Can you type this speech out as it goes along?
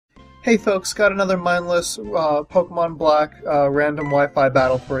Hey folks, got another mindless Pokemon Black random Wi-Fi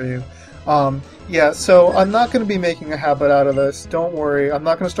battle for you. Yeah, so I'm not going to be making a habit out of this, don't worry. I'm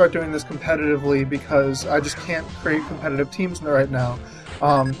not going to start doing this competitively because I just can't create competitive teams right now.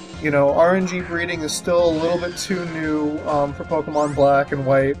 RNG breeding is still a little bit too new for Pokemon Black and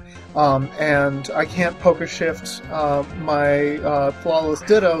White, and I can't Poke Shift my Flawless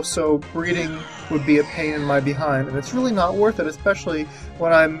Ditto, so breeding would be a pain in my behind, and it's really not worth it, especially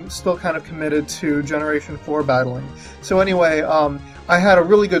when I'm still kind of committed to Generation 4 battling. So anyway, I had a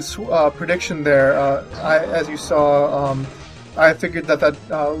really good prediction there. As you saw, I figured that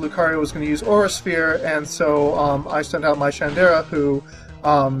Lucario was going to use Aura Sphere, and so I sent out my Shandera, who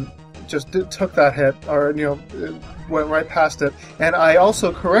took that hit, or went right past it. And I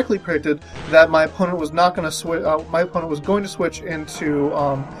also correctly predicted that my opponent was not going to switch. My opponent was going to switch into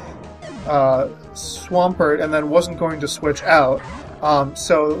Swampert, and then wasn't going to switch out.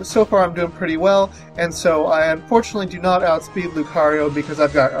 So far I'm doing pretty well, and so I unfortunately do not outspeed Lucario because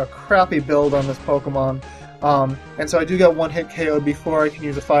I've got a crappy build on this Pokemon. And so I do get one-hit KO'd before I can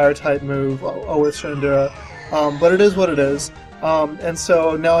use a Fire-type move with Shandera. But it is what it is. And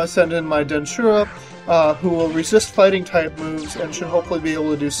so now I send in my Denshura, who will resist fighting-type moves and should hopefully be able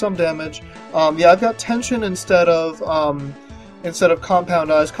to do some damage. Yeah, I've got Tension instead of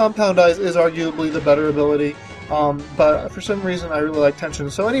Compound Eyes. Compound Eyes is arguably the better ability, but for some reason I really like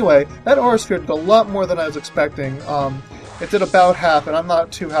Tension. So anyway, that Aura Sphere did a lot more than I was expecting. It did about half, and I'm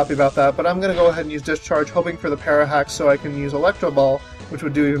not too happy about that, but I'm going to go ahead and use Discharge, hoping for the Parahack so I can use Electro Ball, which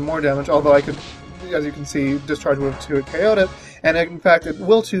would do even more damage, although I could, as you can see, Discharge would have 2-hit KO'd it, and in fact it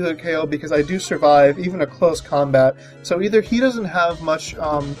will 2-hit KO because I do survive even a close combat, so either he doesn't have much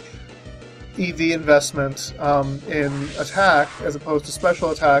EV investment in attack as opposed to special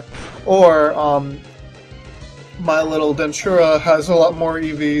attack, or my little Denshura has a lot more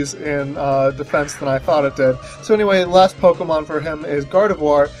EVs in defense than I thought it did. So anyway, last Pokemon for him is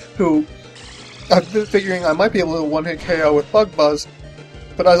Gardevoir, who I've been figuring I might be able to one-hit KO with Bug Buzz,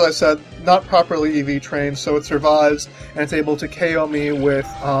 but as I said, not properly EV trained, so it survives, and it's able to KO me with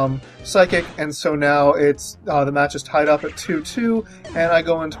Psychic, and so now it's the match is tied up at 2-2, and I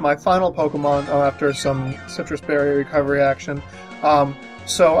go into my final Pokemon after some Citrus Berry recovery action.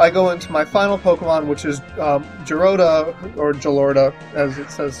 So I go into my final Pokemon, which is Geroda, or Gelorda, as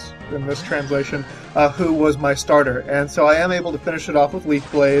it says in this translation, who was my starter. And so I am able to finish it off with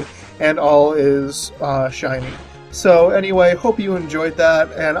Leaf Blade, and all is shiny. So anyway, hope you enjoyed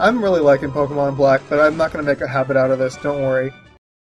that, and I'm really liking Pokemon Black, but I'm not going to make a habit out of this, don't worry.